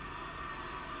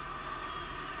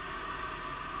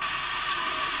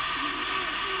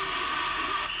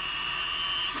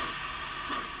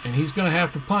 And he's going to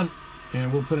have to punt,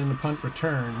 and we'll put in the punt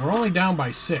return. We're only down by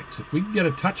 6. If we get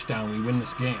a touchdown, we win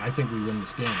this game. I think we win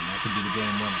this game. That could be the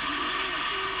game winner.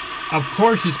 Of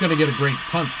course, he's going to get a great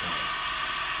punt, though.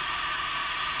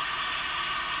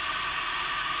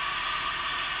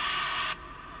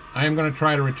 I am going to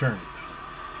try to return it,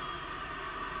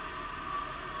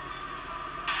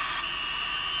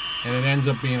 though. And it ends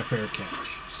up being a fair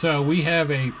catch. So we have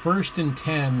a 1st and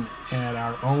 10 at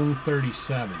our own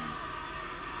 37.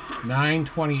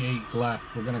 9:28 left.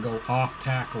 We're going to go off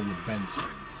tackle with Benson.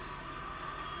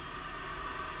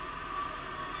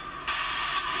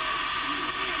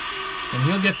 And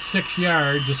he'll get 6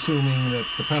 yards, assuming that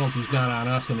the penalty's not on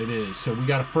us, and it is. So we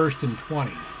got a 1st and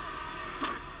 20.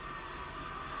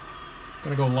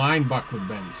 Going to go line buck with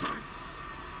Benson.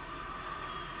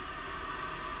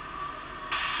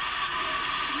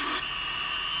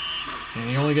 And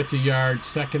he only gets a yard.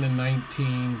 2nd and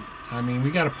 19. I mean,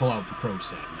 we got to pull out the pro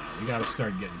set now. We got to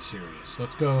start getting serious.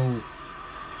 Let's go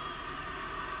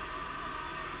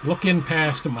look in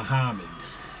pass to Muhammad.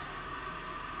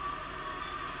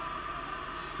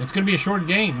 It's going to be a short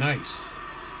game. Nice.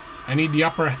 I need the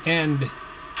upper end.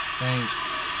 Thanks.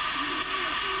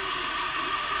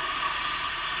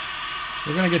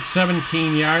 We're going to get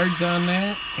 17 yards on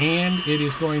that, and it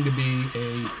is going to be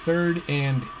a 3rd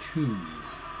and 2.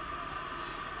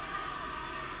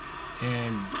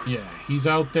 And, yeah, he's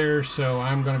out there, so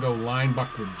I'm going to go line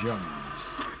buck with Jones.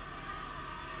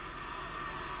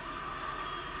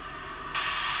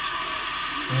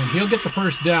 And he'll get the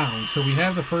first down. So we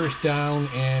have the first down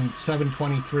and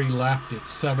 7:23 left.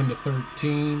 It's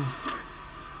 7-13.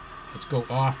 Let's go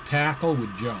off tackle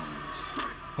with Jones.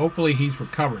 Hopefully he's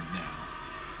recovered now.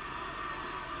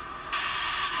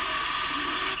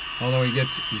 Although he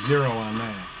gets 0 on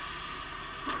that.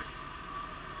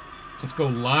 Let's go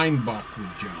line buck with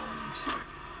Jones.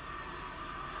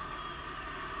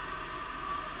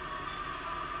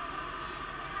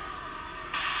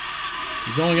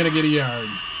 He's only going to get a yard.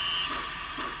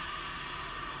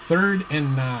 3rd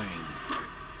and 9.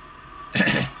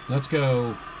 Let's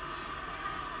go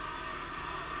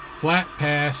flat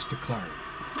pass to Clark.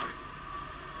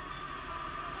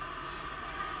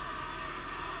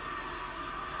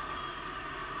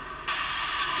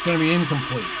 It's going to be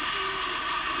incomplete.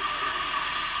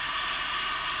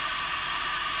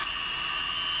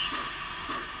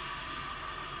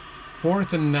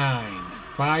 Fourth and 9.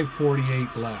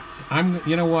 5:48 left.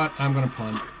 You know what? I'm going to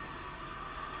punt.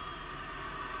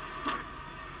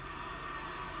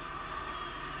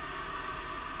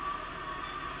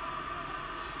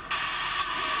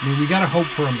 I mean, we got to hope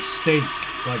for a mistake,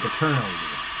 like a turnover.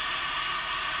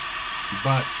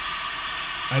 But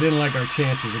I didn't like our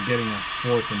chances of getting a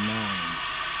 4th and 9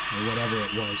 or whatever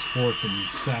it was, 4th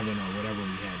and 7 or whatever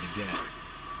we had to get.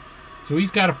 So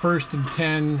he's got a 1st and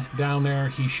 10 down there.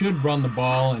 He should run the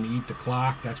ball and eat the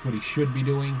clock. That's what he should be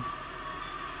doing.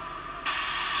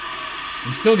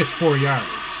 He still gets 4 yards.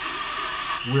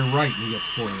 We're right, and he gets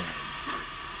 4 yards.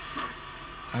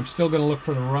 I'm still going to look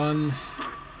for the run.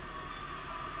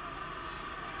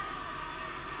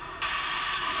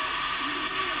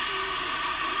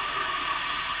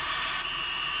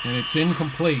 And it's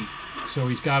incomplete, so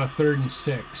he's got a 3rd and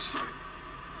 6.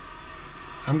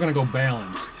 I'm going to go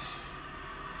balanced.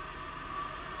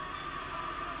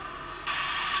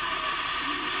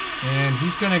 And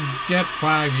he's going to get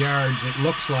 5 yards, it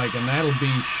looks like, and that'll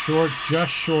be short,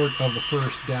 just short of the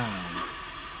 1st down.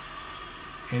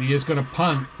 And he is going to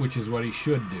punt, which is what he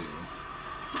should do.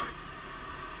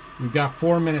 We've got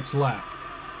 4 minutes left.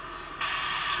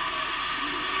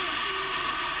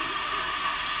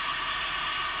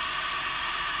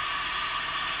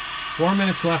 Four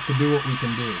minutes left to do what we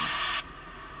can do.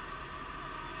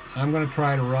 I'm going to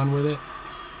try to run with it.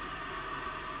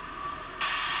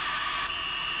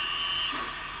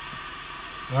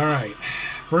 All right,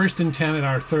 1st and 10 at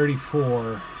our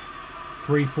 34,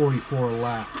 3:44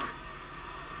 left.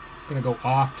 Going to go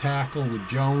off tackle with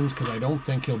Jones because I don't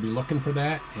think he'll be looking for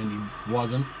that, and he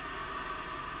wasn't.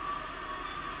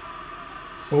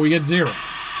 But we get 0.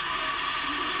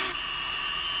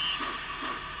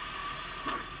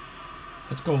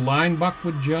 Let's go line buck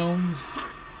with Jones.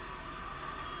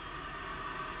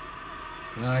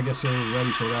 I guess they're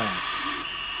ready for that.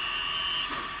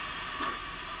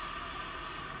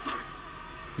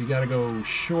 We got to go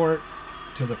short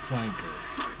to the flanker.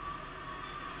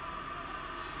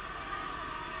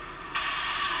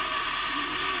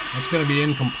 That's going to be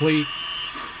incomplete.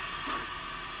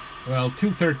 Well,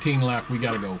 2:13 left. We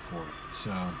got to go for it.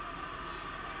 So,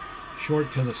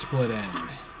 short to the split end.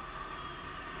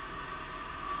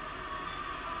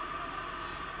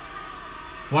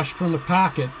 Flushed from the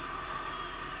pocket.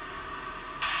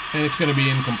 And it's going to be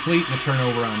incomplete and a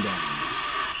turnover on downs.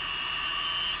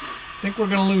 I think we're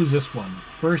going to lose this one.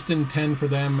 1st and 10 for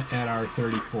them at our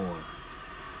 34.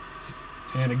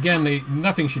 And again,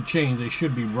 nothing should change. They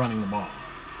should be running the ball.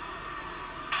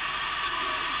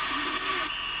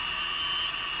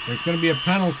 There's going to be a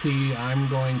penalty. I'm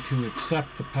going to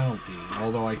accept the penalty,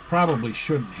 although I probably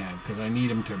shouldn't have because I need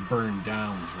him to burn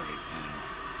downs right now.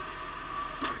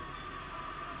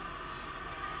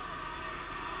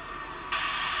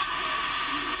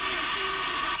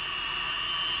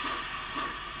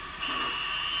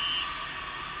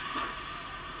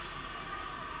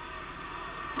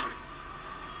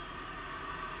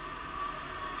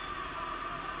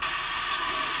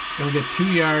 Going to get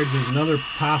 2 yards. There's another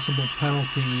possible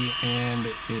penalty, and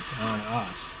it's on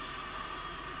us.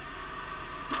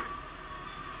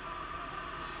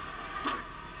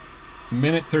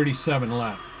 Minute 37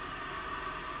 left.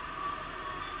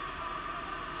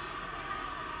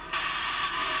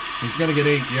 He's going to get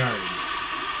 8 yards.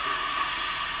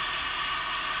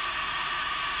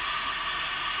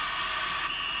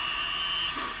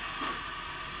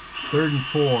 Third and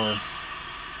 4.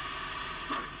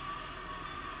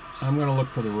 I'm going to look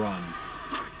for the run.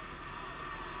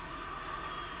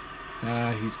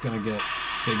 He's going to get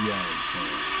big yards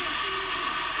there.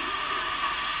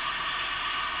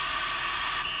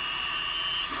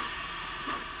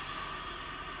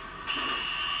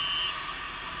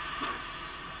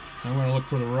 I'm going to look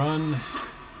for the run.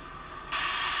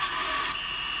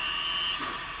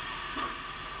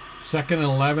 2nd and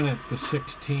 11 at the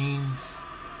 16.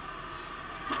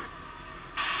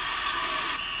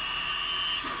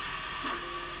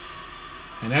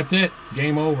 And that's it.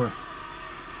 Game over.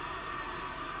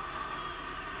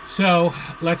 So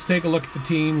let's take a look at the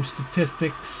team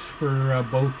statistics for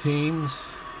both teams.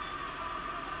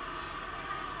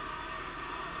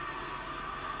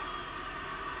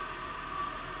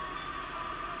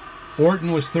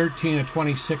 Orton was 13 of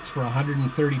 26 for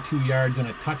 132 yards and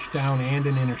a touchdown and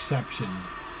an interception.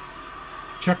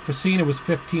 Chuck Fusina was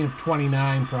 15 of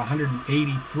 29 for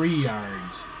 183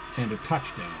 yards and a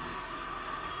touchdown.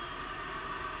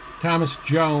 Thomas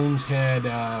Jones had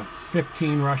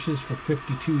 15 rushes for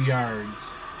 52 yards.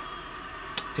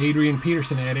 Adrian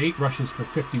Peterson had 8 rushes for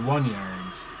 51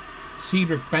 yards.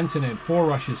 Cedric Benson had 4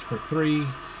 rushes for 3.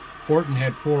 Orton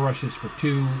had 4 rushes for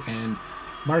 2. And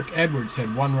Mark Edwards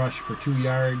had 1 rush for 2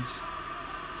 yards.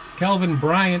 Kelvin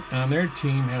Bryant on their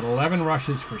team had 11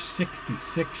 rushes for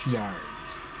 66 yards.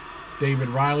 David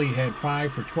Riley had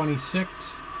 5 for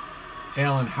 26.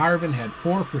 Alan Harvin had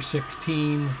 4 for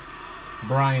 16.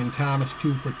 Brian Thomas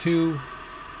 2 for 2.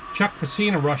 Chuck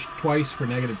Fusina rushed twice for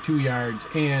 -2 yards,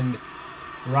 and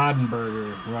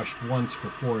Roddenberger rushed once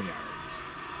for 4 yards.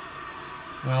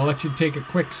 And I'll let you take a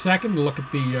quick second to look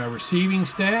at the receiving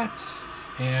stats.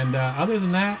 And other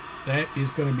than that, that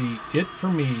is going to be it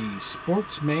for me.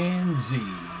 Sportsman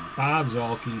Z, Bob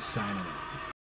Zolke signing off.